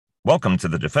Welcome to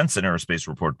the Defense and Aerospace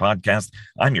Report podcast.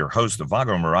 I'm your host,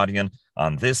 Vago Muradian,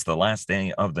 on this, the last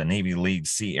day of the Navy League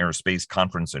Sea Airspace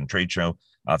Conference and Trade Show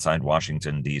outside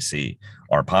Washington, D.C.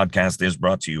 Our podcast is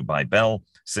brought to you by Bell.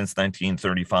 Since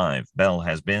 1935, Bell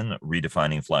has been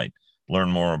redefining flight. Learn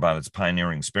more about its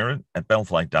pioneering spirit at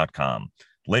bellflight.com.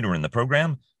 Later in the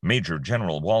program, Major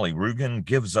General Wally Rugen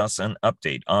gives us an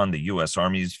update on the U.S.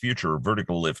 Army's future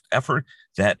vertical lift effort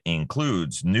that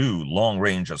includes new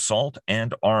long-range assault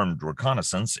and armed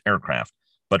reconnaissance aircraft.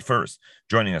 But first,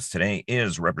 joining us today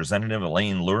is Representative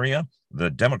Elaine Luria,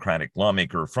 the Democratic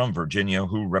lawmaker from Virginia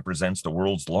who represents the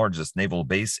world's largest naval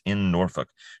base in Norfolk.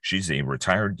 She's a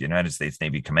retired United States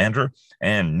Navy commander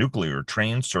and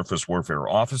nuclear-trained surface warfare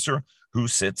officer who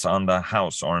sits on the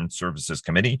House Armed Services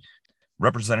Committee.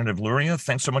 Representative Luria,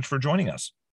 thanks so much for joining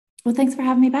us. Well, thanks for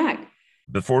having me back.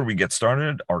 Before we get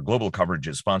started, our global coverage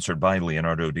is sponsored by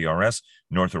Leonardo DRS.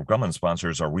 Northrop Grumman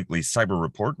sponsors our weekly cyber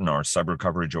report and our cyber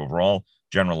coverage overall.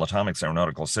 General Atomics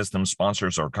Aeronautical Systems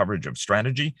sponsors our coverage of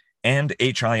strategy. And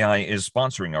HII is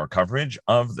sponsoring our coverage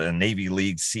of the Navy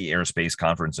League Sea Airspace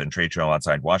Conference and Trade Show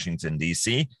outside Washington,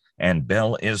 D.C. And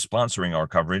Bell is sponsoring our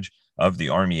coverage of the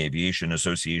Army Aviation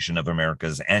Association of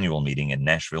America's annual meeting in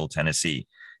Nashville, Tennessee.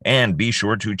 And be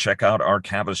sure to check out our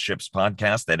Cavas Ships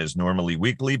podcast that is normally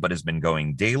weekly, but has been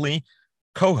going daily,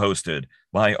 co-hosted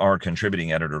by our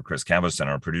contributing editor, Chris Cavas, and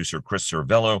our producer, Chris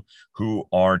Cervello, who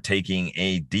are taking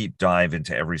a deep dive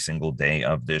into every single day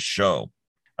of this show.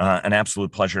 An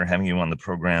absolute pleasure having you on the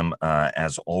program,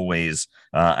 as always.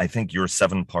 I think your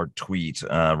 7-part tweet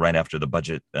right after the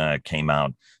budget came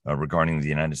out regarding the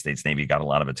United States Navy got a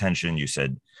lot of attention. You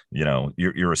said, you know,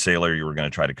 you're a sailor, you were going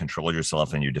to try to control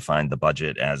yourself, and you defined the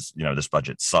budget as, you know, this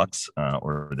budget sucks,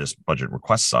 or this budget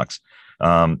request sucks.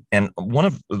 And one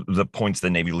of the points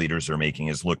that Navy leaders are making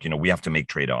is, look, you know, we have to make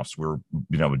trade-offs. We're,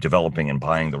 you know, developing and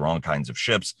buying the wrong kinds of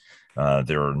ships.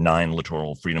 There are 9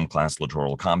 Littoral Freedom class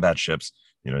littoral combat ships.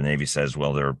 You know, the Navy says,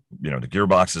 well, they're, you know, the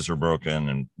gearboxes are broken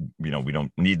and, you know, we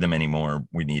don't need them anymore.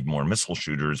 We need more missile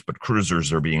shooters, but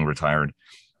cruisers are being retired.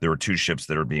 There are 2 ships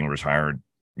that are being retired.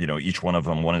 You know, each one of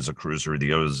them, one is a cruiser,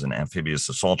 the other is an amphibious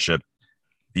assault ship.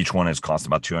 Each one has cost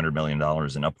about $200 million in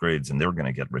upgrades, and they're going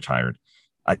to get retired.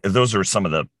 Those are some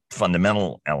of the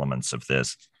fundamental elements of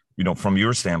this. You know, from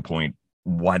your standpoint,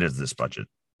 why does this budget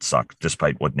suck,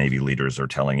 despite what Navy leaders are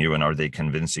telling you, and are they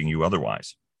convincing you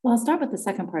otherwise? Well, I'll start with the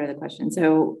second part of the question.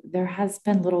 So there has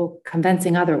been little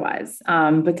convincing otherwise,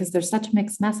 because there's such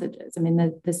mixed messages. I mean,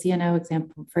 the CNO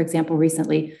example, for example,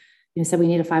 recently, said we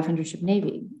need a 500-ship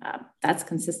Navy. That's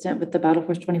consistent with the Battle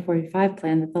Force 2045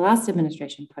 plan that the last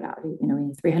administration put out. We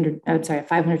need a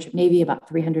 500-ship Navy, about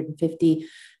 350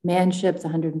 manned ships,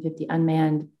 150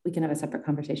 unmanned. We can have a separate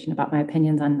conversation about my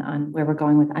opinions on where we're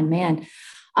going with unmanned.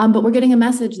 But we're getting a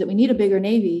message that we need a bigger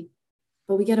Navy,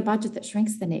 but we get a budget that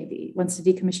shrinks the Navy. Wants to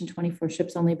decommission 24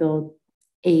 ships, only build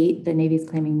 8. The Navy's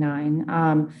claiming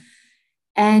 9.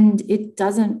 And it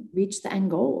doesn't reach the end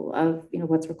goal of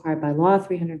what's required by law,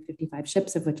 355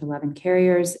 ships, of which 11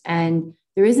 carriers. And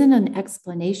there isn't an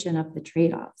explanation of the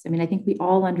trade-offs. I mean, I think we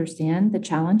all understand the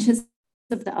challenges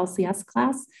of the LCS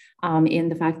class, in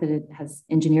the fact that it has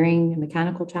engineering and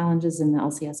mechanical challenges in the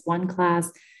LCS-1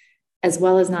 class, as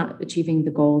well as not achieving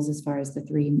the goals as far as the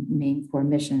 3 main core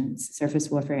missions: surface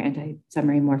warfare,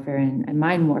 anti-submarine warfare, and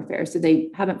mine warfare. So they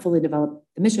haven't fully developed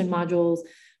the mission modules.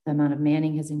 The amount of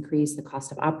manning has increased. The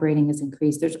cost of operating has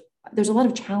increased. There's a lot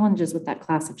of challenges with that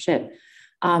class of ship,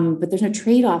 but there's no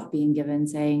trade-off being given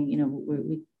saying,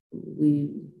 we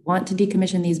want to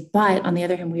decommission these, but on the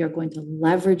other hand, we are going to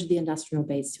leverage the industrial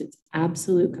base to its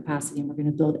absolute capacity, and we're going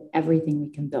to build everything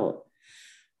we can build.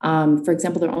 For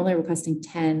example, they're only requesting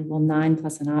 10, 9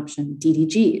 plus an option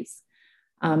DDGs.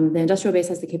 The industrial base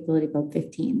has the capability to build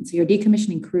 15. So you're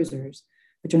decommissioning cruisers,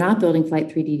 but you're not building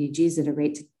Flight 3 DDGs at a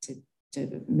rate to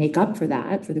make up for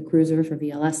that, for the cruiser, for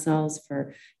VLS cells,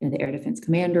 for the air defense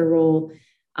commander role.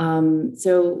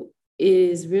 So it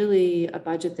is really a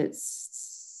budget that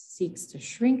seeks to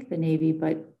shrink the Navy,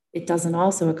 but it doesn't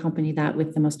also accompany that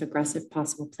with the most aggressive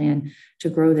possible plan to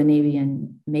grow the Navy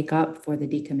and make up for the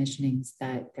decommissionings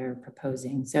that they're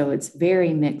proposing. So it's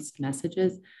very mixed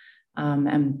messages.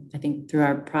 And I think through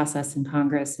our process in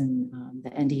Congress and the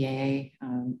NDAA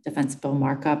defense bill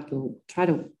markup, we'll try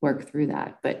to work through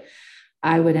that. But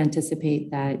I would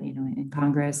anticipate that, in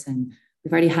Congress, and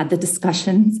we've already had the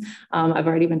discussions. I've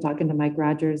already been talking to Mike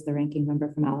Rogers, the ranking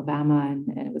member from Alabama,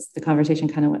 and the conversation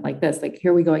kind of went like this, like,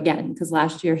 here we go again, because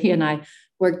last year he and I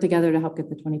worked together to help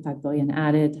get the $25 billion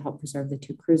added, to help preserve the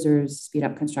 2 cruisers, speed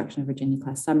up construction of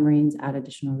Virginia-class submarines, add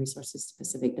additional resources to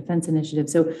Pacific Defense Initiative.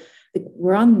 So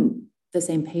we're on the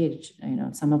same page,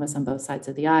 some of us on both sides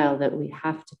of the aisle, that we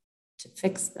have to to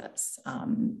fix this.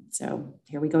 So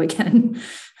here we go again.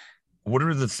 What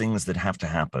are the things that have to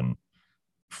happen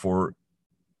for,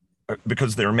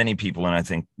 because there are many people, and I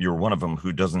think you're one of them,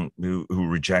 who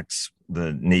rejects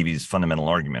the Navy's fundamental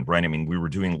argument, right? I mean, we were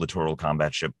doing littoral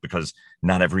combat ship because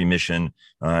not every mission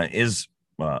is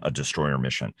a destroyer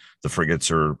mission. The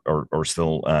frigates are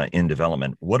still in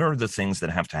development. What are the things that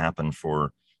have to happen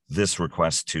for this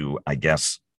request to, I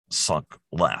guess, suck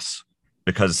less?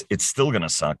 Because it's still going to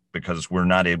suck because we're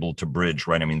not able to bridge,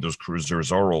 right? I mean, those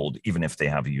cruisers are old, even if they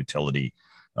have a utility,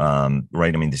 right?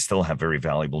 I mean, they still have very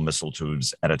valuable missile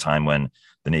tubes at a time when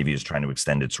the Navy is trying to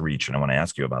extend its reach. And I want to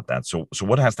ask you about that. So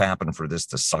what has to happen for this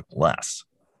to suck less?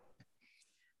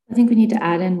 I think we need to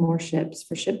add in more ships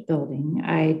for shipbuilding.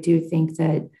 I do think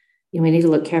that we need to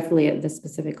look carefully at the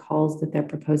specific hulls that they're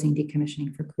proposing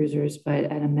decommissioning for cruisers, but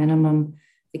at a minimum,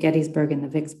 the Gettysburg and the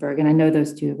Vicksburg, and I know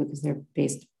those two because they're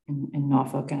based in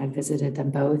Norfolk, and I've visited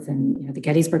them both. And the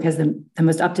Gettysburg has the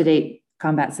most up-to-date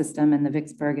combat system, and the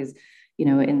Vicksburg is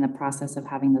in the process of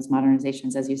having those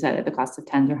modernizations, as you said, at the cost of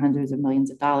tens or hundreds of millions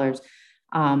of dollars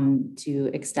to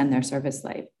extend their service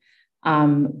life.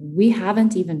 We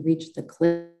haven't even reached the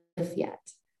cliff yet,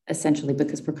 essentially,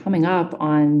 because we're coming up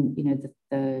on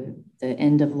the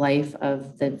end of life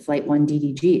of the Flight 1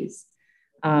 DDGs.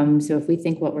 So if we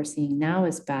think what we're seeing now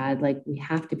is bad, like we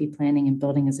have to be planning and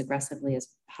building as aggressively as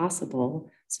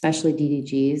possible, especially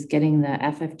DDGs, getting the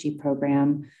FFG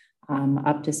program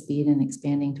up to speed and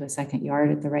expanding to a second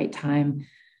yard at the right time,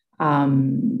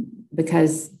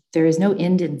 because there is no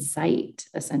end in sight,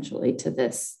 essentially, to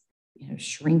this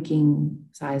shrinking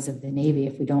size of the Navy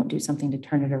if we don't do something to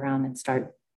turn it around and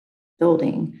start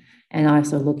building. And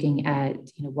also looking at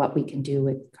what we can do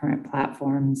with current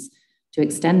platforms to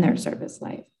extend their service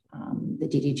life. The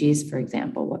DDGs, for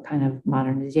example, what kind of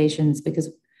modernizations, because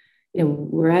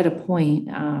we're at a point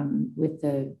with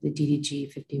the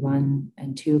DDG 51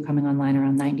 and 2 coming online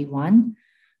around 91.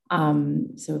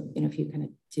 So if you kind of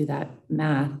do that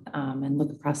math and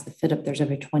look across the fit up, there's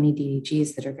over 20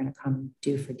 DDGs that are going to come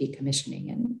due for decommissioning.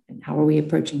 And how are we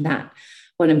approaching that?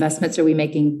 What investments are we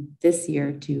making this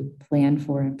year to plan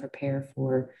for and prepare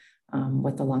for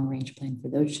what the long range plan for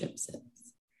those ships is?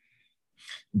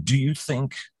 Do you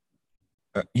think,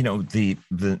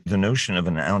 the notion of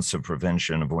an ounce of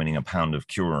prevention avoiding a pound of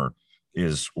cure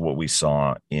is what we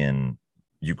saw in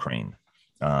Ukraine?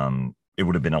 It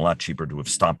would have been a lot cheaper to have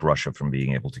stopped Russia from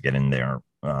being able to get in there,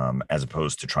 as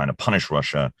opposed to trying to punish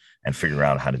Russia and figure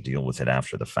out how to deal with it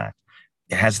after the fact.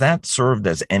 Has that served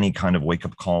as any kind of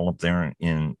wake-up call up there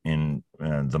in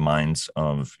the minds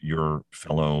of your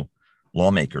fellow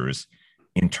lawmakers,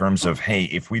 in terms of, hey,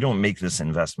 if we don't make this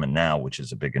investment now, which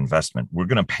is a big investment, we're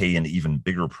going to pay an even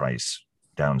bigger price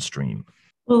downstream?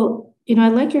 Well, I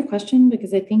like your question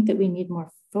because I think that we need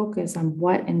more focus on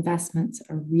what investments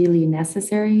are really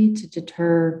necessary to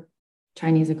deter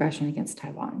Chinese aggression against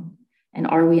Taiwan. And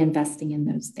are we investing in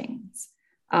those things?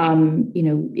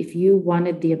 If you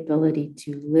wanted the ability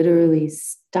to literally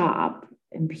stop,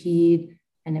 impede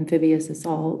an amphibious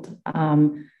assault,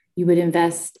 you would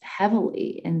invest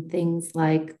heavily in things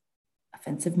like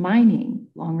offensive mining,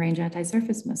 long-range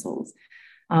anti-surface missiles.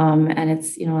 And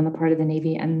it's, on the part of the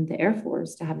Navy and the Air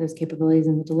Force to have those capabilities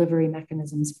and the delivery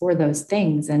mechanisms for those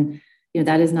things. And,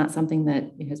 that is not something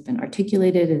that has been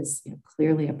articulated as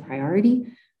clearly a priority.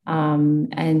 And,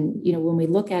 when we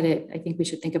look at it, I think we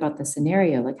should think about the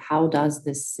scenario, like how does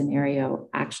this scenario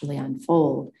actually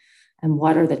unfold? And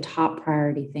what are the top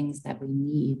priority things that we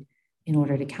need in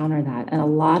order to counter that? And a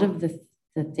lot of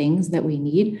the things that we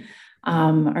need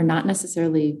are not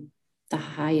necessarily the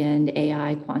high-end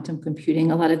AI, quantum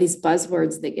computing, a lot of these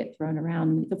buzzwords that get thrown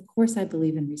around. Of course, I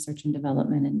believe in research and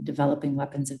development and developing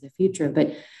weapons of the future,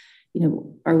 but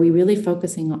are we really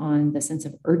focusing on the sense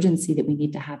of urgency that we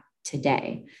need to have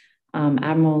today?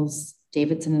 Admirals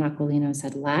Davidson and Aquilino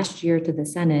said last year to the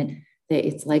Senate that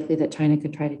it's likely that China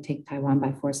could try to take Taiwan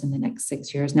by force in the next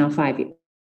 6 years, now 5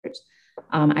 years.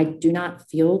 I do not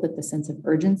feel that the sense of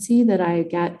urgency that I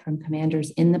get from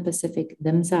commanders in the Pacific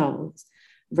themselves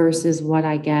versus what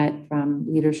I get from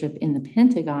leadership in the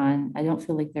Pentagon, I don't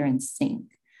feel like they're in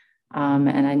sync.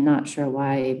 And I'm not sure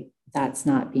why that's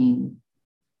not being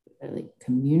really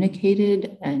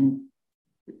communicated, and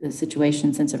the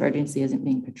situation sense of urgency isn't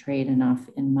being portrayed enough,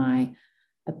 in my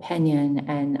opinion.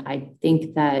 And I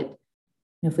think that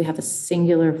if we have a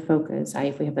singular focus,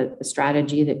 if we have a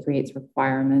strategy that creates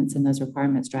requirements and those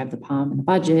requirements drive the POM and the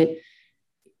budget,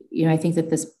 I think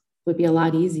that this would be a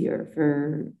lot easier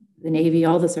for the Navy,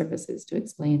 all the services, to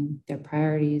explain their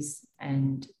priorities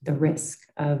and the risk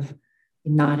of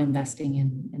not investing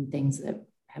in things that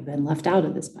have been left out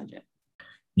of this budget.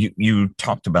 You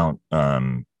talked about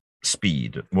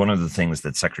speed. One of the things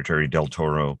that Secretary Del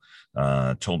Toro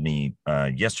told me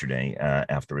yesterday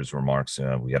after his remarks,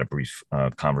 we had a brief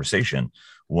conversation,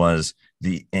 was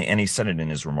and he said it in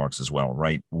his remarks as well,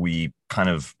 right? We kind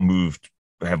of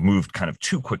have moved kind of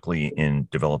too quickly in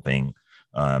developing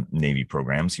Navy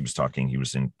programs. He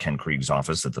was in Ken Krieg's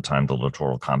office at the time the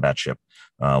Littoral Combat Ship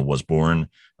was born.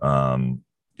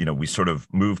 We sort of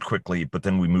moved quickly, but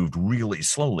then we moved really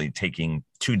slowly, taking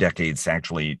 2 decades to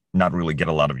actually not really get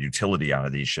a lot of utility out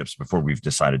of these ships before we've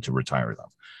decided to retire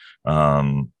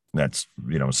them. That's,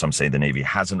 some say the Navy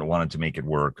hasn't wanted to make it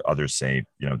work. Others say,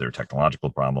 there are technological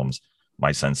problems.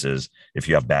 My sense is if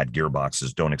you have bad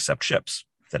gearboxes, don't accept ships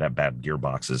that have bad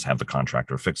gearboxes, have the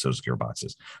contractor fix those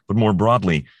gearboxes. But more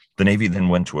broadly, the Navy then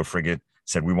went to a frigate,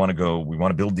 said, we want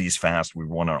to build these fast. We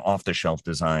want an off-the-shelf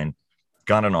design.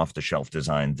 Got an off-the-shelf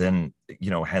design, then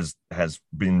has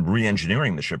been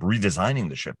re-engineering the ship, redesigning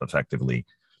the ship effectively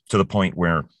to the point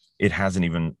where it hasn't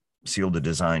even sealed the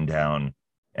design down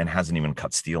and hasn't even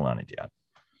cut steel on it yet,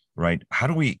 right? How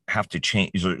do we have to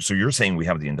change? So you're saying we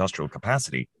have the industrial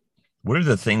capacity. What are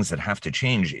the things that have to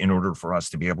change in order for us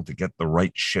to be able to get the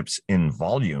right ships in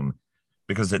volume?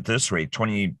 Because at this rate,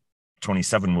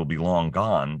 2027 will be long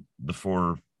gone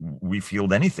before we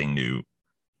field anything new,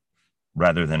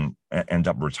 rather than end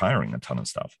up retiring a ton of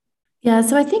stuff. Yeah,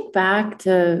 so I think back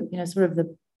to, sort of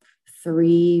the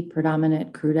three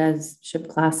predominant crude as ship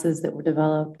classes that were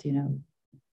developed,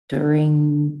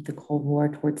 during the Cold War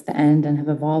towards the end and have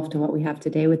evolved to what we have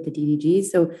today with the DDG.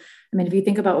 So, if you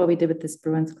think about what we did with the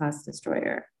Spruance class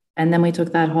destroyer, and then we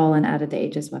took that hull and added the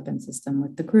Aegis weapon system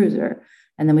with the cruiser.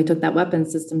 And then we took that weapon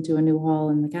system to a new hull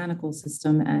and mechanical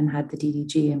system and had the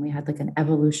DDG. And we had like an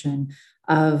evolution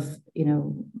of,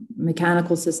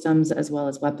 mechanical systems as well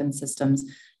as weapon systems,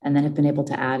 and then have been able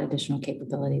to add additional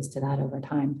capabilities to that over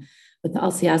time. With the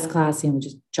LCS class, we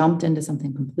just jumped into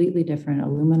something completely different,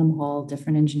 aluminum hull,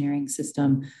 different engineering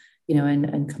system,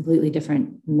 and completely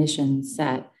different mission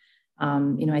set.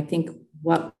 I think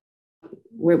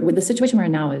with the situation we're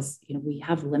in now is, we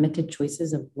have limited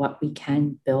choices of what we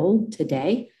can build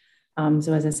today.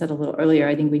 So as I said a little earlier,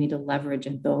 I think we need to leverage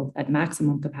and build at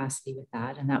maximum capacity with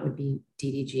that. And that would be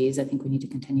DDGs. I think we need to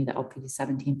continue the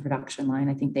LPD-17 production line.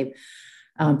 I think they've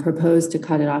proposed to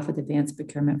cut it off with advanced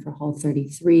procurement for Hull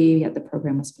 33. Yet the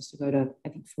program was supposed to go to, I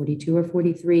think, 42 or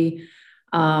 43.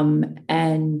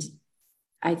 And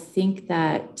I think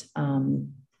that, I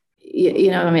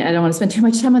don't want to spend too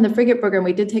much time on the frigate program.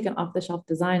 We did take an off-the-shelf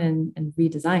design and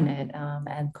redesign it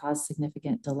and cause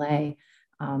significant delay.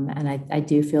 And I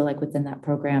do feel like within that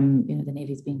program, the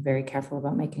Navy's being very careful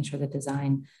about making sure the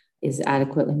design is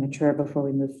adequately mature before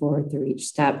we move forward through each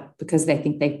step, because they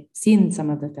think they've seen some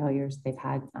of the failures they've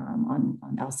had on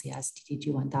LCS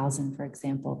DDG 1000, for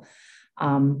example.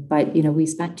 But we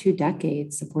spent 2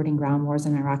 decades supporting ground wars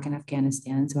in Iraq and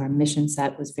Afghanistan. So our mission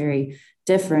set was very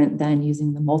different than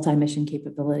using the multi-mission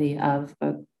capability of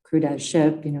a crewed as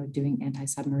ship, doing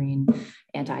anti-submarine,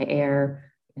 anti-air,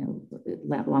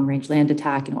 long-range land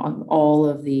attack, all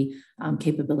of the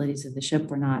capabilities of the ship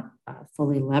were not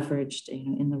fully leveraged,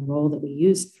 in the role that we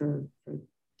used for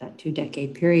that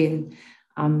 2-decade period.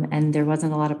 And there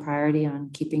wasn't a lot of priority on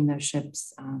keeping those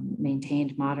ships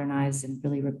maintained, modernized, and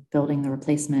really building the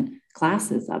replacement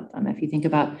classes of them. If you think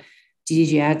about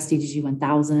DDGX, DDG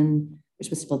 1000, we're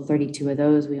supposed to build 32 of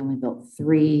those. We only built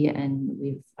 3, and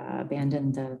we've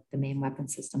abandoned the main weapon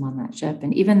system on that ship.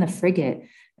 And even the frigate,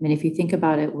 if you think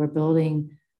about it, we're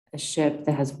building a ship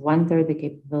that has 1/3 the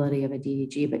capability of a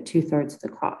DDG, but 2/3 the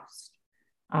cost.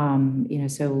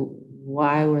 So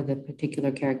why were the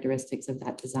particular characteristics of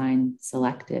that design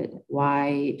selected?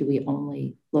 Why do we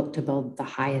only look to build the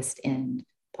highest end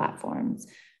platforms?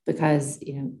 Because,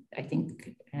 I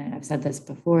think, and I've said this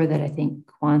before, that I think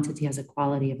quantity has a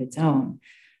quality of its own.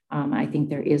 I think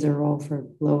there is a role for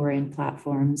lower end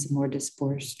platforms, more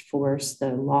dispersed force,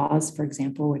 the LAWs, for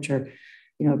example, which are,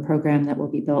 a program that will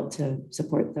be built to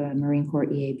support the Marine Corps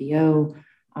EABO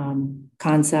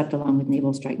concept, along with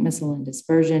Naval Strike Missile and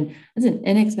dispersion. It's an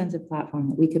inexpensive platform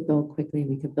that we could build quickly.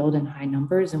 We could build in high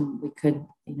numbers, and we could,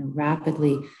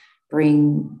 rapidly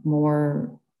bring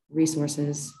more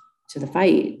resources to the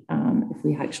fight if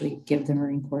we actually give the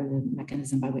Marine Corps the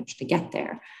mechanism by which to get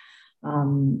there.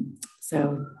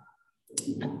 So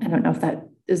I don't know if that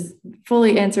is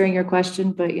fully answering your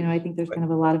question, but I think there's kind of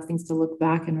a lot of things to look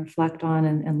back and reflect on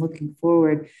and looking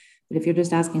forward. But if you're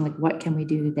just asking, like, what can we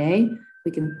do today?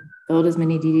 We can build as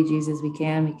many DDGs as we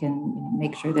can. We can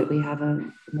make sure that we have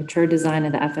a mature design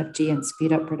of the FFG and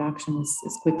speed up production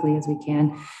as quickly as we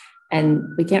can. And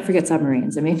we can't forget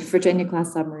submarines. I mean,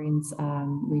 Virginia-class submarines,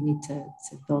 we need to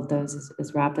build those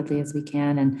as rapidly as we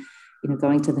can. And,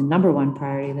 going to the number one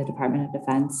priority, the Department of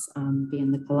Defense,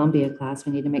 being the Columbia-class,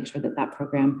 we need to make sure that that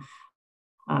program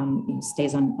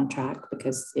stays on track,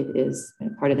 because it is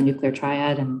part of the nuclear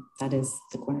triad, and that is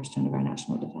the cornerstone of our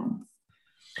national defense.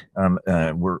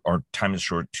 Our time is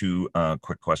short. Two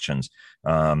quick questions.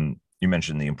 You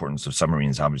mentioned the importance of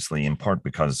submarines, obviously, in part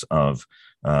because of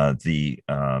the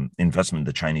investment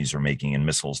the Chinese are making in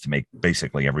missiles to make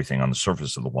basically everything on the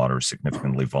surface of the water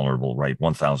significantly vulnerable, right?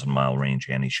 1,000-mile range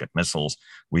anti-ship missiles.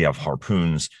 We have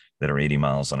harpoons that are 80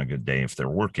 miles on a good day if they're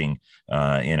working,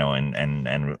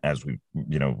 and as we,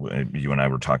 you and I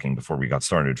were talking before we got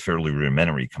started, fairly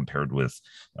rudimentary compared with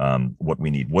what we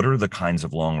need. What are the kinds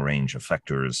of long-range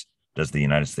effectors does the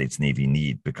United States Navy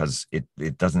need? Because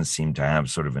it doesn't seem to have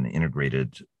sort of an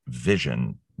integrated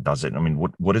vision, does it? I mean,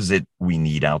 what is it we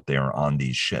need out there on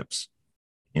these ships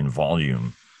in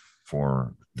volume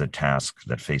for the task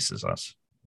that faces us?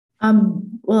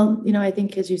 Well, I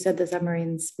think, as you said, the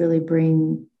submarines really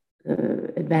bring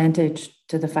advantage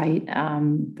to the fight,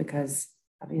 because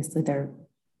obviously they're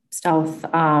stealth,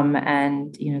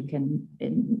 and can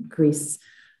increase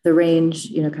the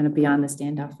range, kind of beyond the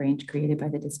standoff range created by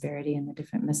the disparity in the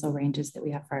different missile ranges that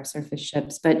we have for our surface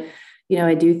ships. But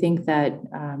I do think that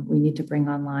we need to bring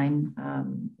online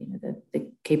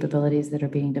the capabilities that are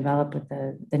being developed with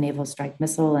the Naval Strike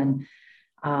Missile, and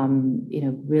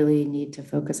really need to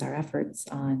focus our efforts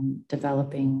on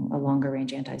developing a longer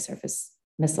range anti-surface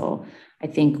missile. I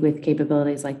think with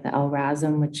capabilities like the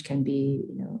LRASM, which can be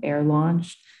air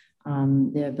launched,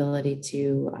 the ability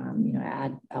to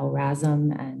add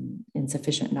LRASM and in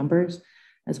sufficient numbers,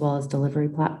 as well as delivery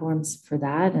platforms for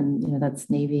that, and that's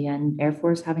Navy and Air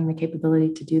Force having the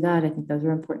capability to do that. I think those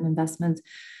are important investments.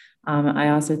 I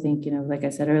also think, like I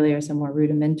said earlier, some more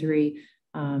rudimentary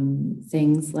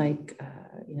things like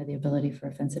the ability for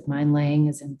offensive mine laying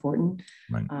is important.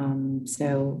 Right.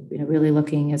 So really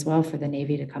looking as well for the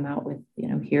Navy to come out with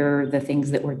here are the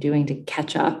things that we're doing to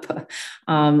catch up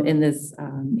in this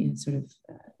sort of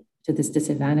to this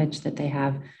disadvantage that they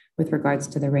have with regards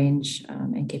to the range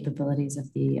and capabilities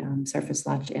of the surface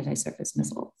launched anti-surface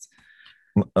missiles.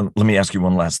 Let me ask you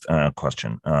one last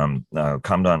question.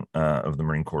 Commandant of the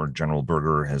Marine Corps, General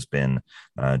Berger, has been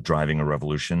driving a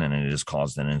revolution, and it has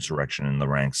caused an insurrection in the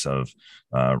ranks of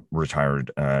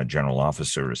retired general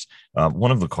officers.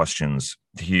 One of the questions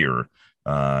here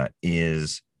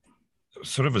is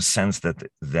sort of a sense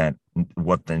that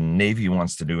what the Navy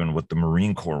wants to do and what the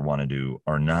Marine Corps want to do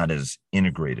are not as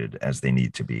integrated as they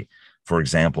need to be. For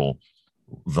example,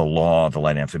 the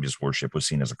light amphibious warship was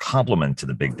seen as a complement to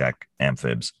the big deck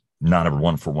amphibs, not a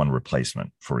one-for-one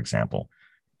replacement, for example.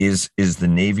 Is the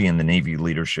Navy and the Navy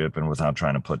leadership, and without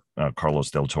trying to put Carlos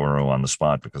Del Toro on the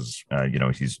spot because,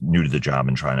 he's new to the job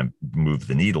and trying to move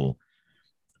the needle,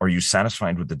 are you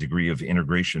satisfied with the degree of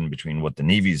integration between what the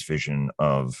Navy's vision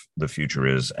of the future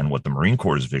is and what the Marine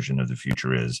Corps' vision of the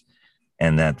future is,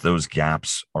 and that those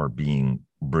gaps are being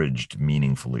bridged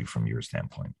meaningfully from your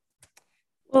standpoint?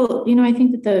 Well, I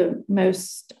think that the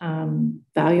most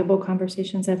valuable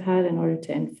conversations I've had in order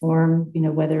to inform,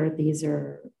 whether these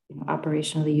are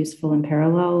operationally useful in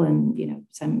parallel and,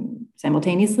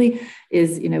 simultaneously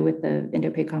is, with the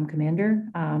Indo-PACOM commander.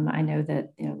 I know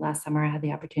that, last summer I had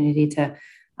the opportunity to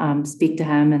speak to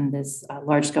him, and this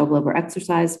large-scale global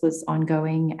exercise was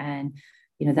ongoing, and,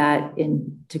 that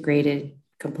integrated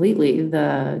completely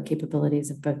the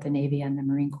capabilities of both the Navy and the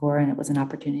Marine Corps, and it was an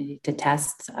opportunity to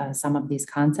test some of these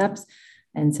concepts.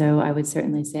 And so I would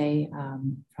certainly say,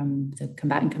 from the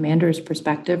combatant commander's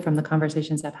perspective, from the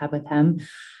conversations I've had with him,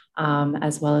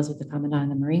 as well as with the Commandant of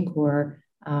the Marine Corps,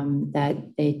 that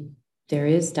there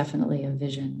is definitely a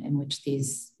vision in which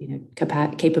these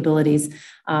capabilities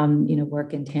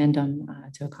work in tandem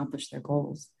to accomplish their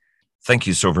goals. Thank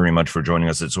you so very much for joining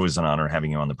us. It's always an honor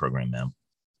having you on the program, ma'am.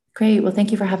 Great. Well,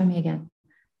 thank you for having me again.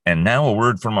 And now a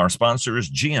word from our sponsors.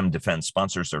 GM Defense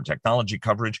sponsors our technology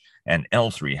coverage, and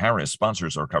L3 Harris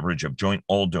sponsors our coverage of Joint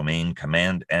All-Domain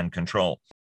Command and Control.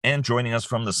 And joining us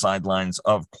from the sidelines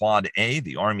of Quad A,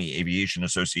 the Army Aviation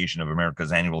Association of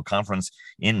America's annual conference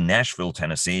in Nashville,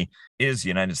 Tennessee, is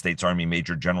United States Army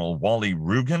Major General Wally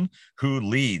Rugen, who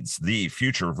leads the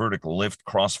Future Vertical Lift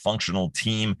cross-functional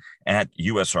team at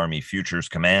U.S. Army Futures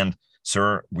Command.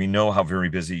 Sir, we know how very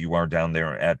busy you are down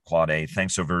there at Quad A.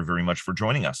 Thanks so very, very much for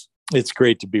joining us. It's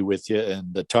great to be with you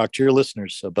and talk to your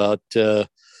listeners about,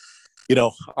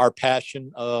 our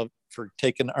passion for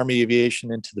taking Army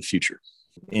aviation into the future.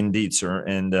 Indeed, sir.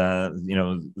 And,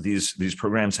 these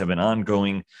programs have been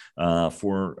ongoing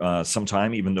for some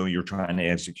time, even though you're trying to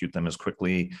execute them as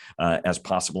quickly as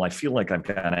possible. I feel like I've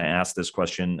got to ask this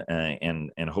question,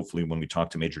 and hopefully when we talk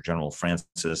to Major General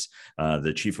Francis,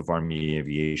 the Chief of Army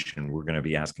Aviation, we're going to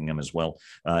be asking him as well.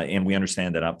 And we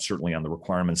understand that certainly on the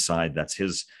requirements side, that's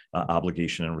his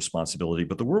obligation and responsibility.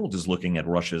 But the world is looking at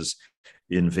Russia's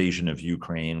invasion of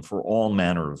Ukraine for all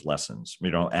manner of lessons,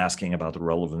 asking about the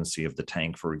relevancy of the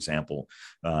tank, for example,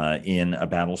 in a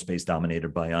battle space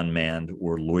dominated by unmanned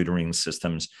or loitering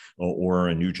systems, or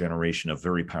a new generation of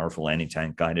very powerful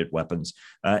anti-tank guided weapons.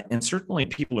 And certainly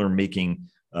people are making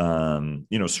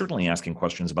certainly asking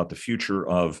questions about the future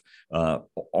of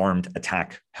armed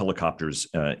attack helicopters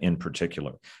in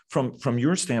particular. From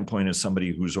your standpoint as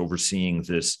somebody who's overseeing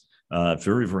this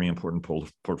very, very important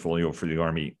portfolio for the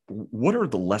Army, what are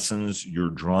the lessons you're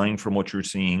drawing from what you're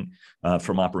seeing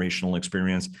from operational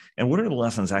experience? And what are the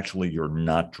lessons actually you're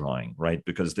not drawing, right?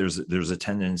 Because there's a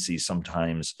tendency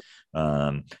sometimes,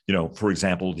 for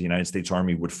example, the United States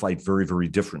Army would fight very, very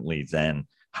differently than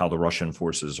how the Russian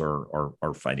forces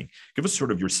are fighting. Give us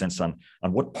sort of your sense on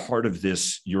what part of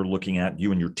this you're looking at,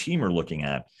 you and your team are looking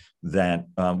at, that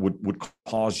would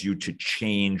cause you to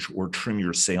change or trim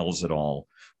your sails at all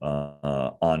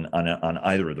on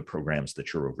either of the programs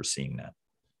that you're overseeing now.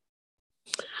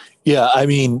 Yeah, I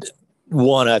mean,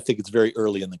 one, I think it's very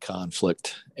early in the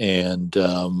conflict, and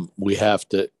we have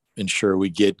to ensure we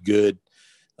get good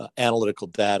analytical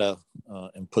data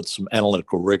and put some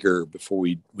analytical rigor before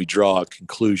we draw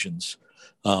conclusions.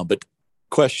 But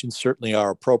questions certainly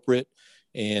are appropriate,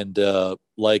 and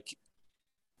like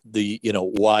the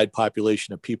wide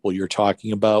population of people you're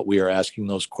talking about, we are asking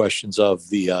those questions of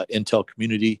the intel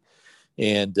community,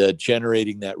 and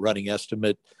generating that running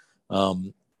estimate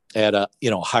at a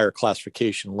higher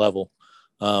classification level.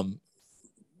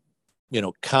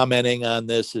 Commenting on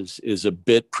this is a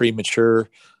bit premature,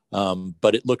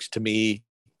 but it looks to me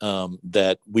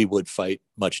that we would fight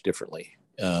much differently,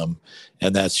 and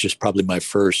that's just probably my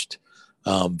first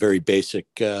very basic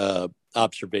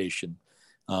observation.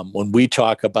 When we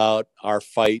talk about our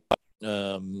fight,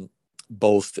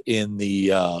 both in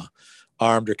the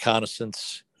armed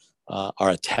reconnaissance,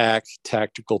 our attack,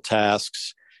 tactical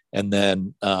tasks, and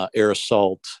then air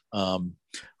assault,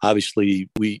 obviously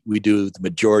we do the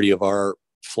majority of our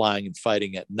flying and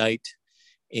fighting at night,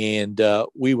 and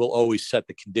we will always set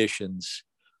the conditions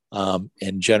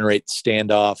and generate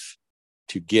standoff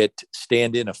to get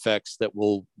stand-in effects that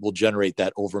will generate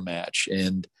that overmatch.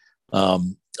 And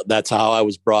that's how I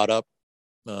was brought up,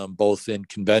 both in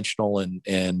conventional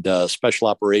and special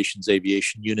operations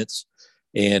aviation units.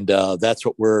 And that's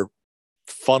what we're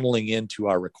funneling into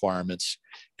our requirements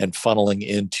and funneling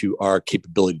into our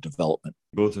capability development.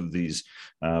 Both of these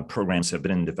programs have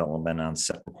been in development on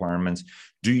set requirements.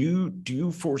 Do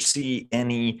you foresee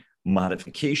any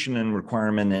modification in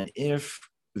requirement? And if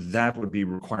that would be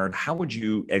required, how would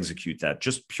you execute that,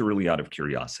 just purely out of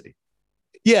curiosity?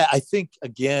 Yeah, I think,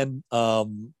 again,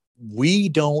 we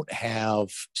don't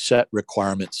have set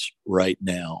requirements right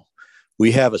now.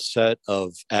 We have a set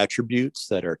of attributes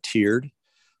that are tiered.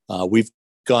 We've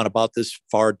gone about this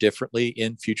far differently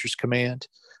in Futures Command.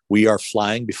 We are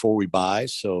flying before we buy,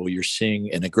 so you're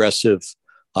seeing an aggressive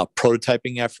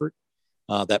prototyping effort.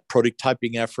 That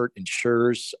prototyping effort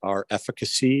ensures our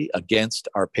efficacy against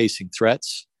our pacing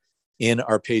threats in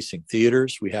our pacing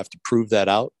theaters. We have to prove that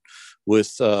out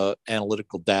with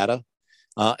analytical data.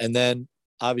 And then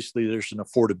obviously there's an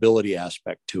affordability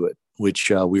aspect to it, which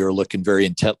we are looking very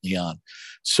intently on.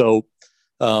 So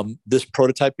this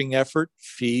prototyping effort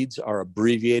feeds our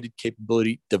abbreviated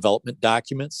capability development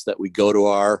documents that we go to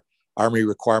our Army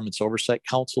Requirements Oversight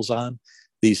Councils on.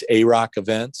 These AROC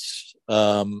events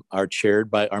are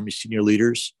chaired by Army senior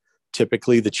leaders,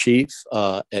 typically the chief.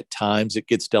 At times it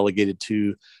gets delegated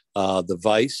to the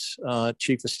vice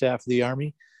chief of staff of the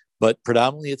Army, but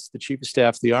predominantly it's the chief of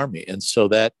staff of the Army. And so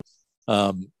that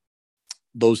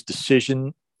those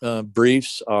decision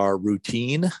briefs are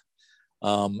routine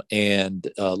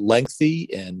and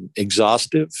lengthy and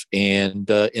exhaustive, and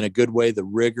in a good way, the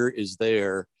rigor is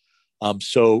there.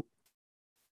 So,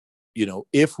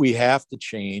 if we have to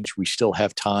change, we still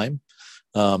have time.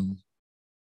 And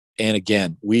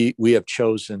again, we have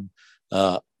chosen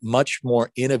a much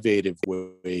more innovative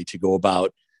way to go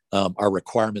about our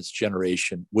requirements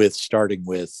generation, starting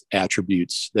with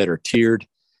attributes that are tiered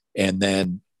and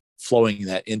then flowing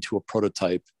that into a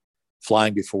prototype,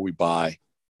 flying before we buy,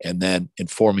 and then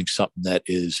informing something that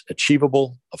is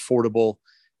achievable, affordable,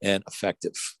 and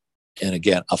effective. and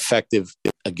again, effective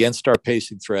against our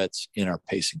pacing threats in our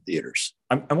pacing theaters.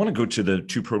 I want to go to the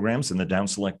two programs and the down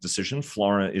select decision.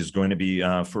 FLRAA is going to be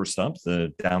first up.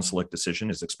 The down select decision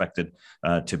is expected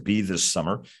to be this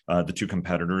summer. The two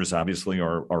competitors, obviously,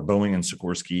 are Boeing and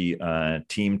Sikorsky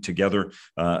teamed together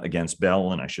against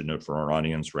Bell. And I should note for our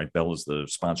audience, right, Bell is the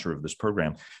sponsor of this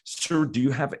program. Sir, do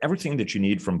you have everything that you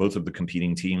need from both of the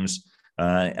competing teams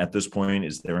at this point?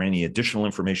 Is there any additional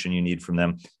information you need from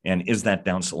them? And is that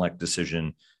down select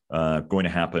decision going to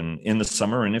happen in the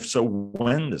summer? And if so,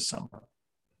 when this summer?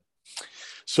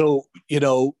 So,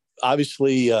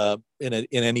 obviously, in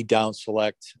any down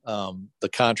select, the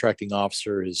contracting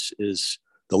officer is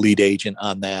the lead agent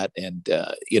on that. And,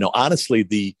 honestly,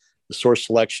 the source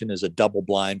selection is a double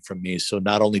blind from me. So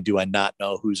not only do I not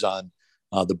know who's on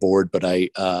the board, but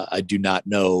I do not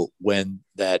know when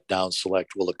that down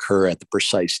select will occur at the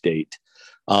precise date.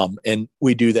 And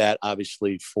we do that,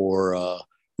 obviously, for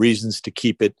reasons to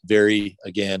keep it very,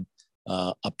 again,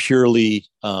 a purely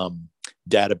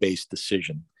database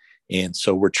decision. And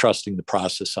so we're trusting the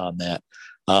process on that.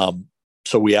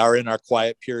 So we are in our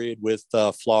quiet period with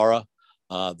FLRAA.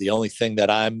 The only thing that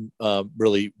I'm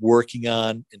really working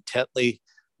on intently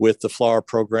with the FLRAA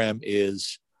program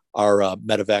is our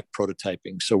medevac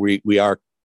prototyping. So we are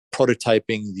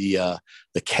prototyping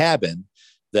the cabin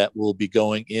that will be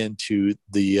going into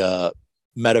the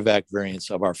medevac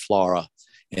variants of our FLRAA.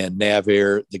 And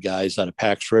NavAir, the guys out of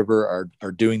Pax River,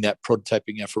 are doing that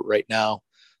prototyping effort right now.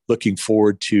 Looking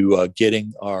forward to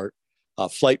getting our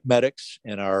flight medics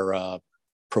and our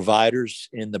providers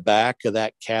in the back of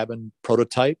that cabin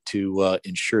prototype to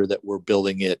ensure that we're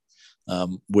building it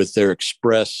with their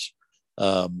express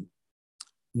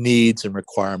needs and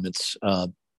requirements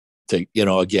to,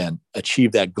 again,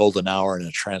 achieve that golden hour in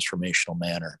a transformational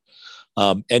manner.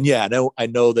 And yeah, I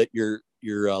know that your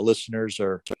listeners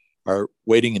are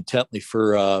waiting intently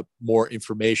for more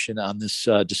information on this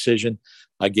decision.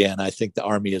 Again, I think the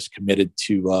Army is committed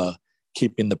to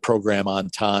keeping the program on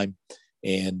time,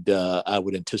 and I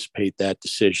would anticipate that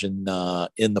decision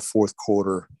in the fourth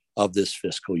quarter of this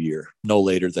fiscal year, no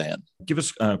later than. Give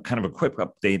us kind of a quick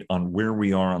update on where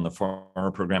we are on the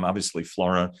FLRAA program. Obviously,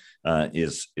 FLRAA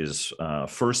is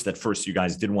first. At first, you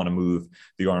guys did want to move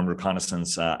the Armed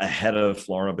Reconnaissance ahead of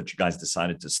FLRAA, but you guys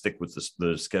decided to stick with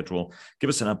the schedule. Give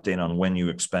us an update on when you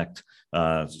expect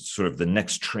sort of the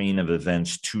next train of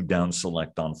events to down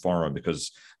select on FLRAA,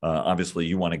 because obviously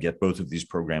you want to get both of these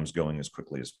programs going as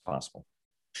quickly as possible.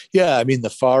 Yeah, I mean, the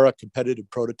FARA competitive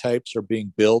prototypes are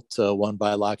being built, one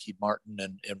by Lockheed Martin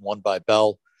and one by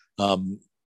Bell.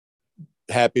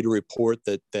 Happy to report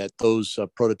that those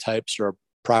prototypes are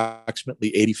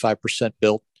approximately 85%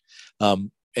 built. And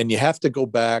you have to go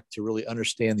back to really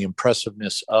understand the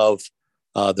impressiveness of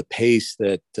the pace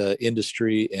that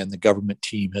industry and the government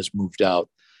team has moved out.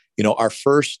 Our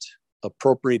first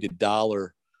appropriated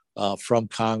dollar from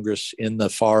Congress in the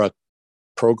FARA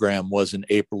program was in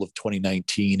April of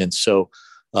 2019. And so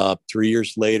 3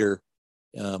 years later,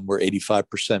 we're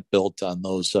 85% built on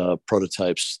those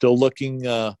prototypes. Still looking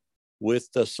with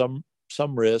some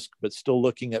risk, but still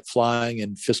looking at flying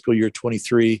in fiscal year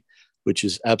 23, which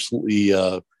is absolutely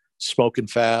smoking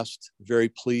fast. Very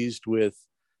pleased with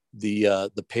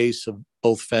the pace of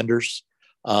both vendors.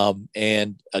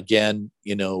 And again,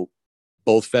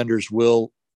 both vendors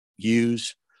will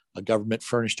use a government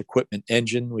furnished equipment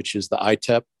engine, which is the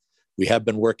ITEP. We have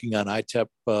been working on ITEP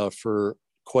for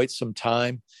quite some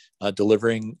time,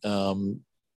 delivering,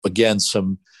 again,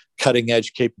 some cutting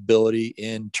edge capability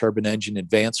in turbine engine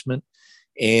advancement.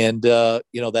 And,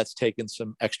 that's taken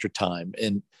some extra time.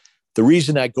 And the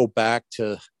reason I go back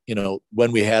to,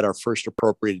 when we had our first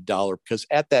appropriated dollar, because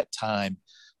at that time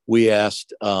we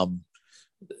asked the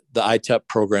ITEP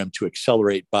program to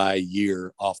accelerate by a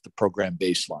year off the program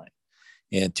baseline.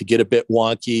 And to get a bit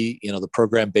wonky, the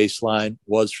program baseline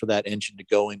was for that engine to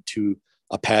go into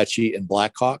Apache and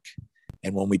Blackhawk.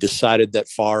 And when we decided that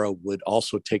FARA would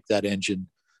also take that engine,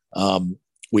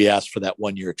 we asked for that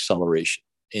 1 year acceleration.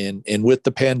 And with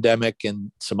the pandemic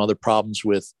and some other problems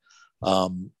with,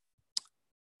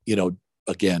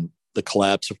 again, the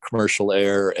collapse of commercial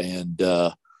air and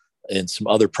some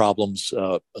other problems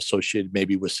associated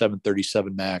maybe with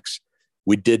 737 MAX,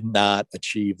 we did not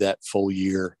achieve that full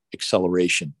year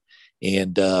acceleration.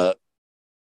 And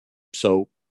so,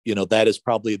 that is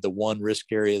probably the one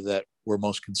risk area that we're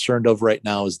most concerned of right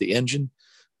now is the engine.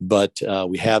 But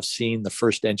we have seen the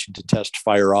first engine to test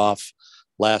fire off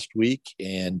last week,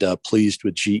 and pleased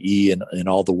with GE and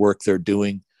all the work they're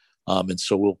doing. And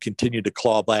so we'll continue to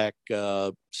claw back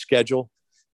schedule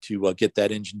to get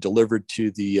that engine delivered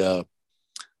to the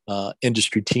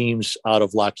industry teams out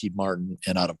of Lockheed Martin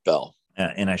and out of Bell.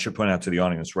 And I should point out to the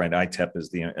audience, right? ITEP is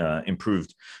the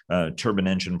improved turbine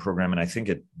engine program, and I think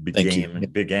it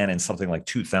began in something like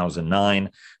 2009.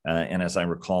 And as I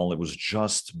recall, it was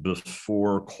just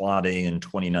before Quad A in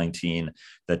 2019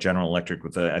 that General Electric,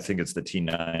 with I think it's the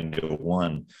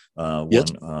T901,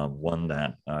 won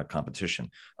that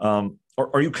competition.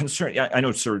 Are you concerned? I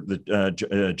know, sir,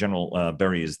 that General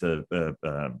Berry is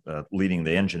leading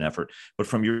the engine effort, but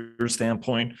from your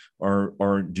standpoint,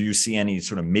 or do you see any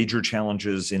sort of major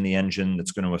challenges in the engine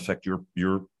that's going to affect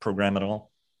your program at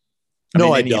all?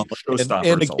 I don't.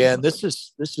 And again, this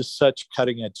is such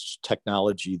cutting edge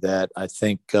technology that I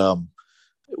think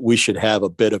we should have a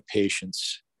bit of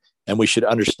patience, and we should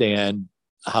understand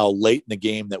how late in the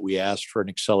game that we asked for an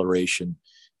acceleration,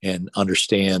 and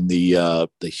understand the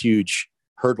huge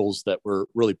hurdles that were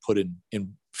really put in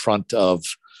front of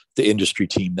the industry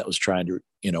team that was trying to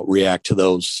react to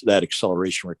that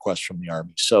acceleration request from the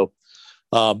Army. So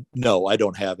no, I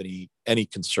don't have any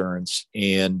concerns.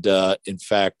 And in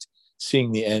fact,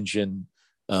 seeing the engine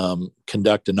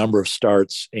conduct a number of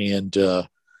starts and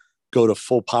go to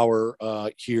full power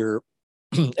here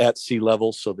at sea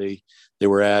level, so they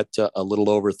were at a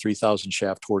little over 3,000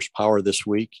 shaft horsepower this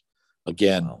week.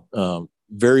 Again,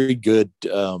 very good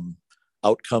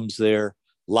outcomes there.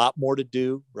 A lot more to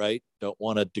do, right? Don't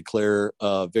want to declare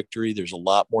victory. There's a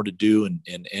lot more to do,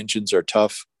 and engines are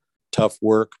tough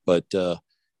work, but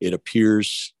it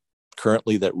appears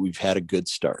currently that we've had a good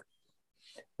start.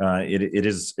 It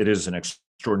is an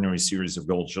extraordinary series of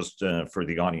goals, just for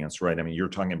the audience, right? I mean, you're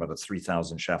talking about a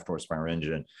 3,000 shaft horsepower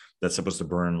engine that's supposed to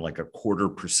burn like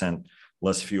 0.25%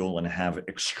 less fuel and have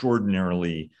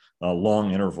extraordinarily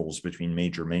long intervals between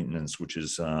major maintenance, which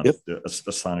is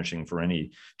astonishing for any.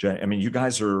 I mean, you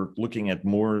guys are looking at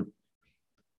more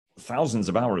thousands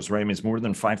of hours, right? I mean, it's more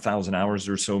than 5,000 hours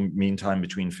or so mean time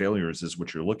between failures is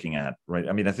what you're looking at, right?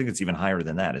 I mean, I think it's even higher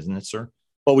than that, isn't it, sir?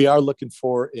 Well, we are looking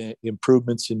for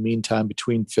improvements in mean time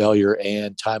between failure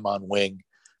and time on wing.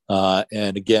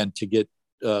 And again, to get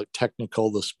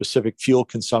technical, the specific fuel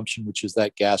consumption, which is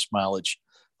that gas mileage,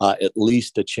 at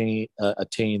least attain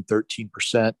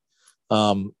 13%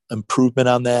 improvement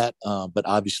on that. But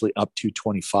obviously up to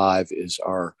 25 is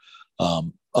our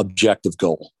objective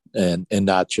goal, and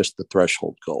not just the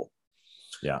threshold goal.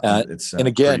 Yeah, it's and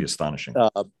again, pretty astonishing.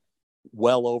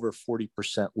 Well over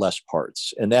 40% less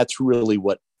parts. And that's really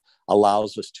what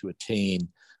allows us to attain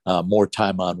more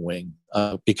time on wing,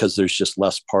 because there's just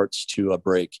less parts to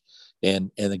break.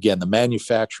 And again, the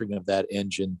manufacturing of that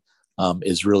engine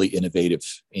is really innovative.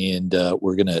 And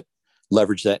we're going to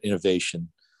leverage that innovation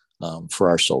for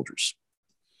our soldiers.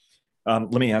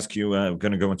 Let me ask you, I'm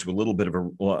going to go into a little bit of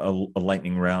a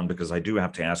lightning round, because I do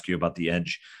have to ask you about the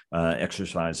EDGE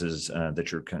exercises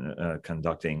that you're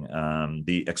conducting.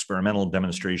 The experimental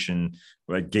demonstration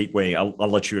gateway, I'll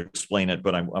let you explain it,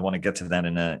 but I want to get to that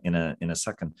in a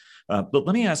second. But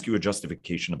let me ask you a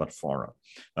justification about FARA.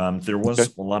 There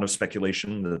was a lot of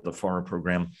speculation that the FARA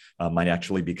program might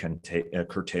actually be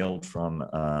curtailed from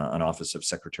an Office of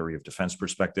Secretary of Defense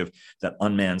perspective, that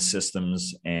unmanned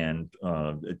systems and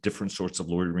different sorts of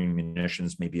loitering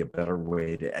munitions may be a better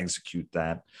way to execute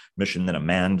that mission than a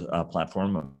manned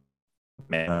platform,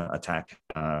 attack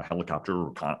helicopter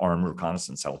or armed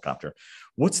reconnaissance helicopter.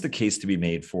 What's the case to be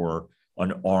made for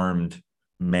an armed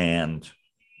manned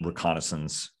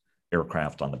reconnaissance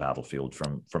aircraft on the battlefield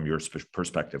from your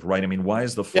perspective, right? I mean, why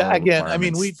is the FARA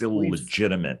requirement still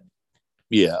legitimate?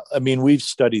 Yeah, I mean, we've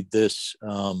studied this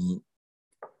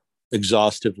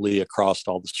exhaustively across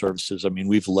all the services. I mean,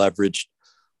 we've leveraged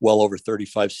well over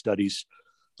 35 studies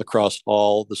across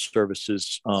all the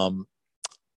services, on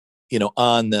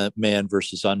the manned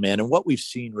versus unmanned. And what we've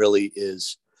seen really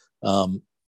is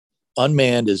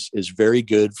unmanned is very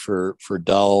good for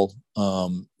dull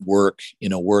work,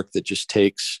 work that just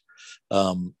takes,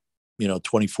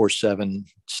 24/7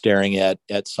 staring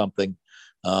at something.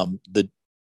 The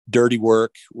dirty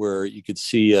work where you could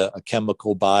see a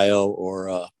chemical, bio, or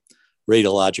a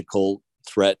radiological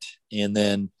threat, and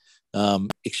then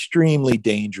extremely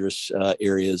dangerous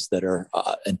areas that are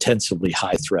intensively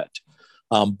high threat.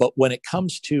 But when it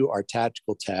comes to our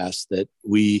tactical tasks that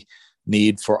we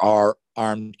need for our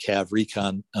armed cav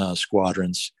recon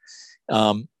squadrons,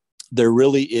 there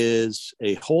really is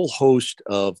a whole host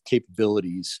of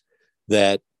capabilities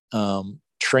that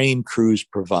trained crews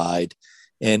provide.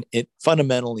 And it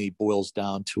fundamentally boils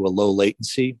down to a low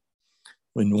latency.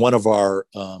 When one of our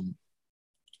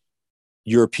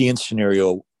European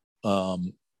scenario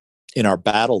in our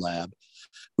battle lab,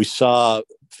 we saw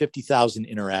 50,000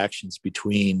 interactions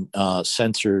between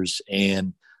sensors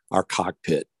and our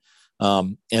cockpit.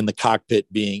 and the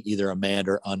cockpit being either a manned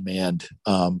or unmanned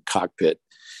cockpit.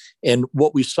 And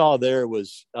what we saw there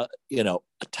was, a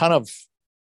ton of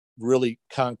really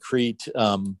concrete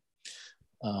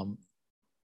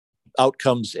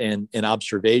outcomes and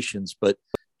observations, but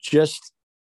just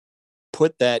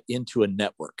put that into a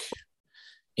network.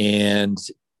 And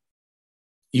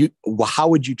how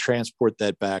would you transport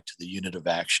that back to the unit of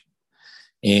action?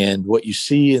 And what you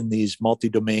see in these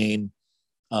multi-domain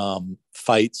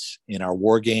fights, in our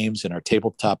war games, in our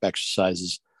tabletop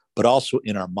exercises, but also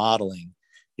in our modeling,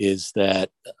 is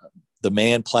that the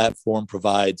manned platform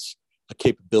provides a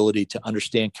capability to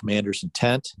understand commander's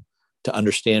intent, to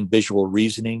understand visual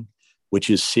reasoning, which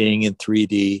is seeing in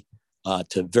 3D,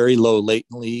 to very low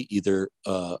latently either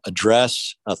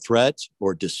address a threat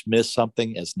or dismiss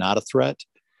something as not a threat.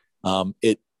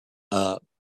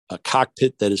 A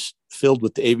cockpit that is filled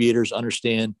with the aviators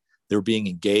understand they're being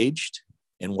engaged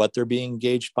and what they're being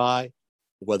engaged by,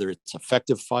 whether it's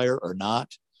effective fire or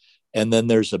not. And then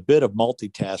there's a bit of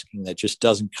multitasking that just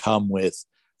doesn't come with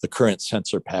the current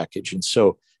sensor package. And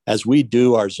so as we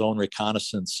do our zone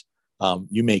reconnaissance,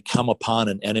 you may come upon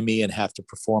an enemy and have to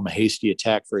perform a hasty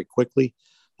attack very quickly.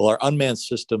 Well, our unmanned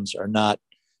systems are not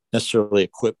necessarily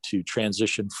equipped to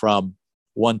transition from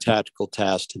one tactical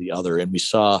task to the other. And we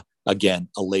saw, again,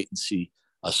 a latency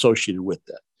associated with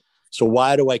that. So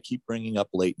why do I keep bringing up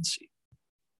latency?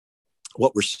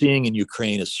 What we're seeing in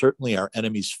Ukraine is certainly our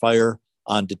enemies fire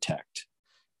on detect.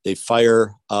 They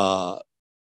fire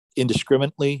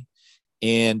indiscriminately.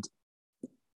 And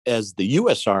as the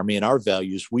U.S. Army and our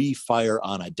values, we fire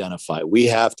on identify. We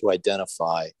have to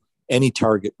identify any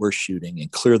target we're shooting and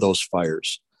clear those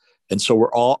fires. And so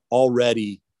we're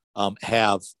already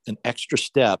have an extra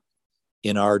step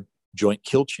in our joint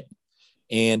kill chain.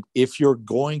 And if you're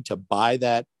going to buy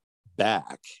that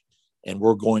back, and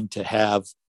we're going to have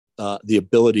the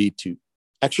ability to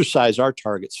exercise our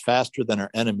targets faster than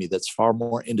our enemy that's far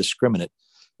more indiscriminate,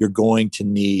 you're going to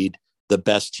need the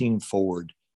best team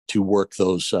forward to work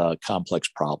those complex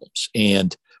problems.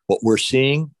 And what we're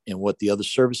seeing, and what the other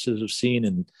services have seen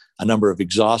in a number of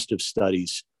exhaustive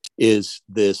studies, is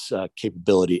this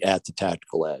capability at the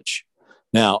tactical edge.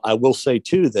 Now, I will say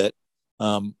too that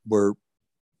we're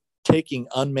taking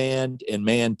unmanned and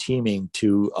manned teaming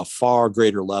to a far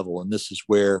greater level. And this is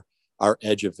where our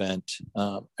edge event,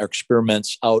 our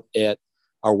experiments out at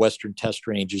our Western test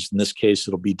ranges, in this case,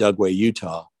 it'll be Dugway,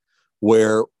 Utah,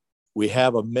 where we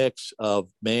have a mix of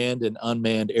manned and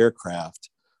unmanned aircraft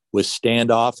with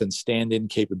standoff and stand-in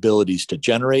capabilities to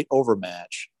generate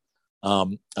overmatch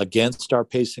against our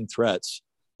pacing threats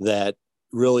that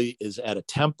really is at a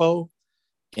tempo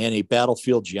and a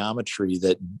battlefield geometry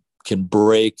that can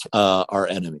break our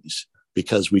enemies,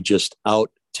 because we just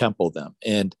out-tempo them.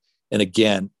 And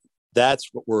again, that's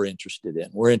what we're interested in.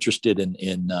 We're interested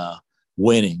in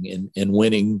winning, and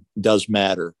winning does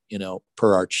matter,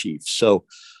 per our chief. So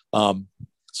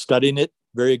studying it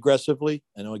very aggressively.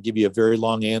 I know I give you a very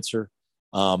long answer.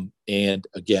 And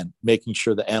again, making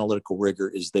sure the analytical rigor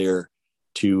is there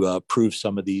to prove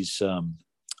some of these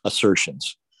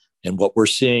assertions. And what we're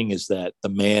seeing is that the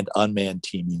manned-unmanned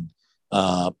teaming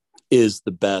is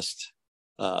the best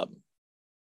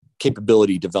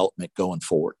capability development going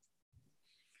forward.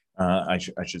 I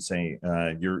should say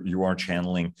you are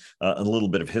channeling a little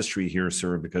bit of history here,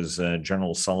 sir, because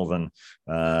General Sullivan,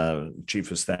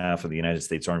 Chief of Staff of the United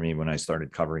States Army, when I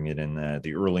started covering it in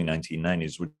the early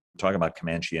 1990s, would talk about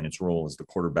Comanche and its role as the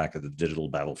quarterback of the digital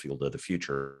battlefield of the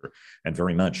future. And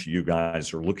very much you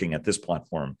guys are looking at this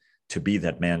platform to be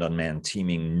that manned-unmanned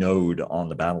teaming node on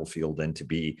the battlefield, and to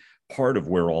be part of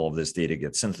where all of this data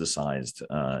gets synthesized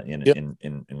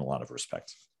in a lot of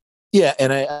respects. Yeah,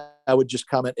 and I would just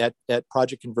comment at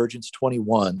Project Convergence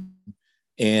 21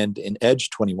 and in Edge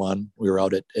 21, we were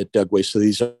out at Dugway. So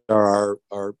these are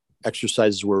our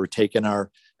exercises where we're taking our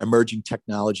emerging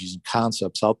technologies and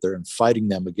concepts out there and fighting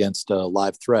them against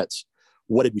live threats.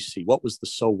 What did we see? What was the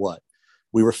so what?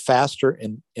 We were faster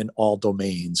in all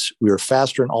domains. We were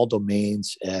faster in all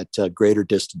domains at greater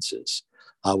distances.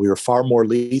 We were far more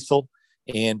lethal.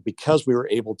 And because we were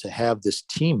able to have this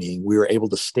teaming, we were able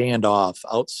to stand off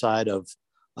outside of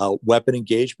weapon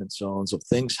engagement zones of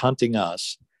things hunting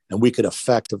us, and we could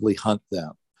effectively hunt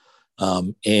them.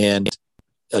 And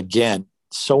again,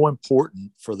 so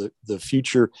important for the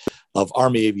future of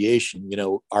Army aviation.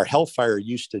 Our Hellfire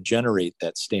used to generate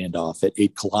that standoff at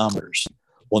 8 kilometers.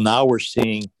 Well, now we're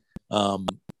seeing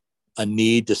a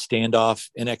need to stand off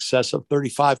in excess of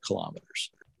 35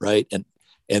 kilometers, right?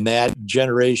 And that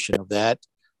generation of that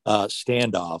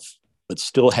standoff, but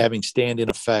still having stand-in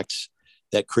effects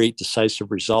that create decisive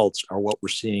results, are what we're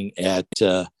seeing at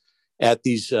at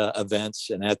these events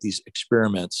and at these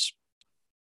experiments.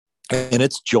 And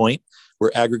it's joint.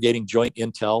 We're aggregating joint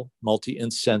intel,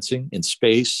 multi-int sensing in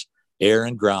space, air,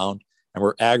 and ground, and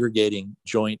we're aggregating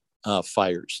joint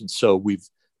fires. And so we've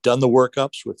done the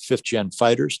workups with 5th gen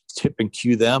fighters, tip and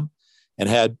cue them, and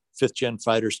had 5th gen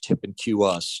fighters tip and cue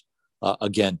us.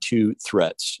 Again, 2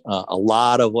 threats. A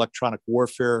lot of electronic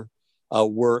warfare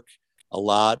work, a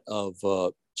lot of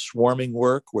swarming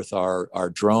work with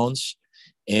our drones.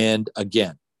 And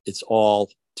again, it's all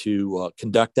to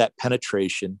conduct that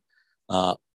penetration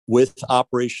with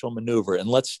operational maneuver. And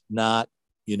let's not,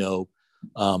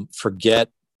 forget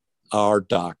our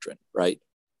doctrine, right?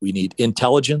 We need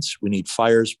intelligence, we need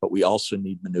fires, but we also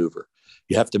need maneuver.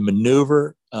 You have to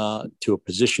maneuver to a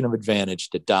position of advantage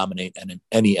to dominate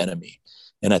any enemy.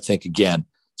 And I think, again,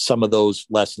 some of those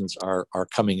lessons are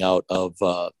coming out of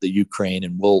the Ukraine,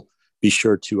 and we'll be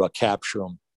sure to capture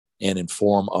them and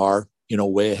inform our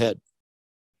way ahead.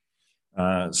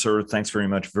 Sir, thanks very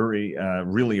much.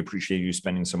 Really appreciate you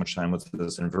spending so much time with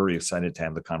us, and very excited to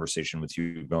have the conversation with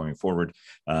you going forward.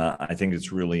 I think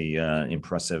it's really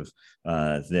impressive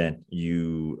that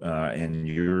you and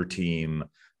your team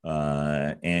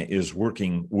is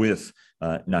working with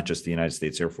not just the United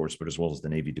States Air Force, but as well as the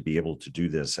Navy, to be able to do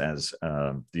this, as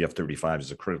the F-35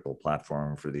 is a critical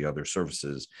platform for the other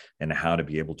services, and how to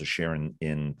be able to share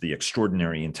in the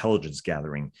extraordinary intelligence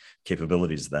gathering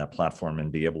capabilities of that platform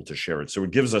and be able to share it. So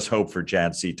it gives us hope for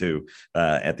JADC2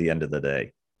 at the end of the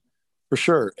day. For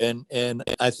sure. And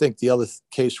I think the other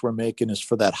case we're making is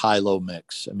for that high-low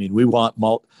mix. I mean, we want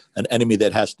an enemy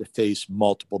that has to face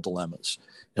multiple dilemmas.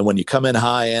 And when you come in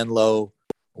high and low,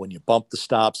 when you bump the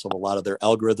stops of a lot of their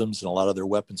algorithms and a lot of their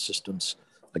weapon systems,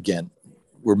 again,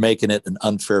 we're making it an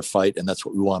unfair fight, and that's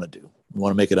what we want to do. We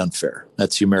want to make it unfair.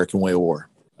 That's the American way of war.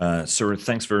 Sir,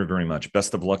 thanks very, very much.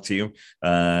 Best of luck to you.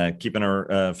 Keeping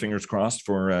our fingers crossed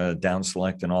for down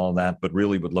select and all of that, but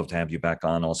really would love to have you back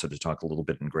on also to talk a little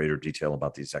bit in greater detail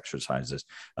about these exercises.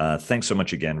 Thanks so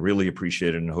much again. Really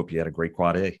appreciate it, and hope you had a great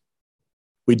Quad A.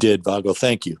 We did, Vago.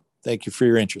 Thank you. Thank you for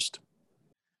your interest.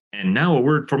 And now a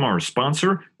word from our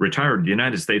sponsor, retired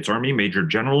United States Army Major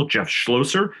General Jeff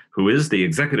Schlosser, who is the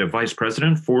Executive Vice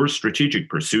President for Strategic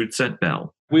Pursuits at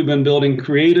Bell. We've been building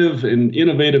creative and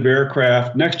innovative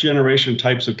aircraft, next generation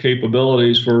types of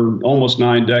capabilities for almost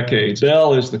 9 decades.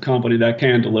 Bell is the company that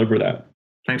can deliver that.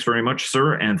 Thanks very much,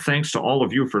 sir. And thanks to all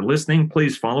of you for listening.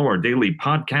 Please follow our daily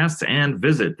podcasts and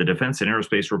visit the Defense and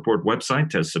Aerospace Report website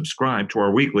to subscribe to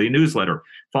our weekly newsletter.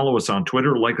 Follow us on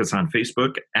Twitter, like us on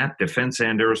Facebook at Defense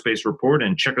and Aerospace Report,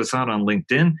 and check us out on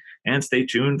LinkedIn. And stay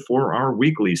tuned for our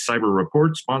weekly cyber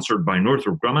report sponsored by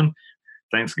Northrop Grumman.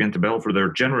 Thanks again to Bell for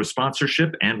their generous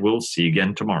sponsorship, and we'll see you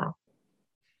again tomorrow.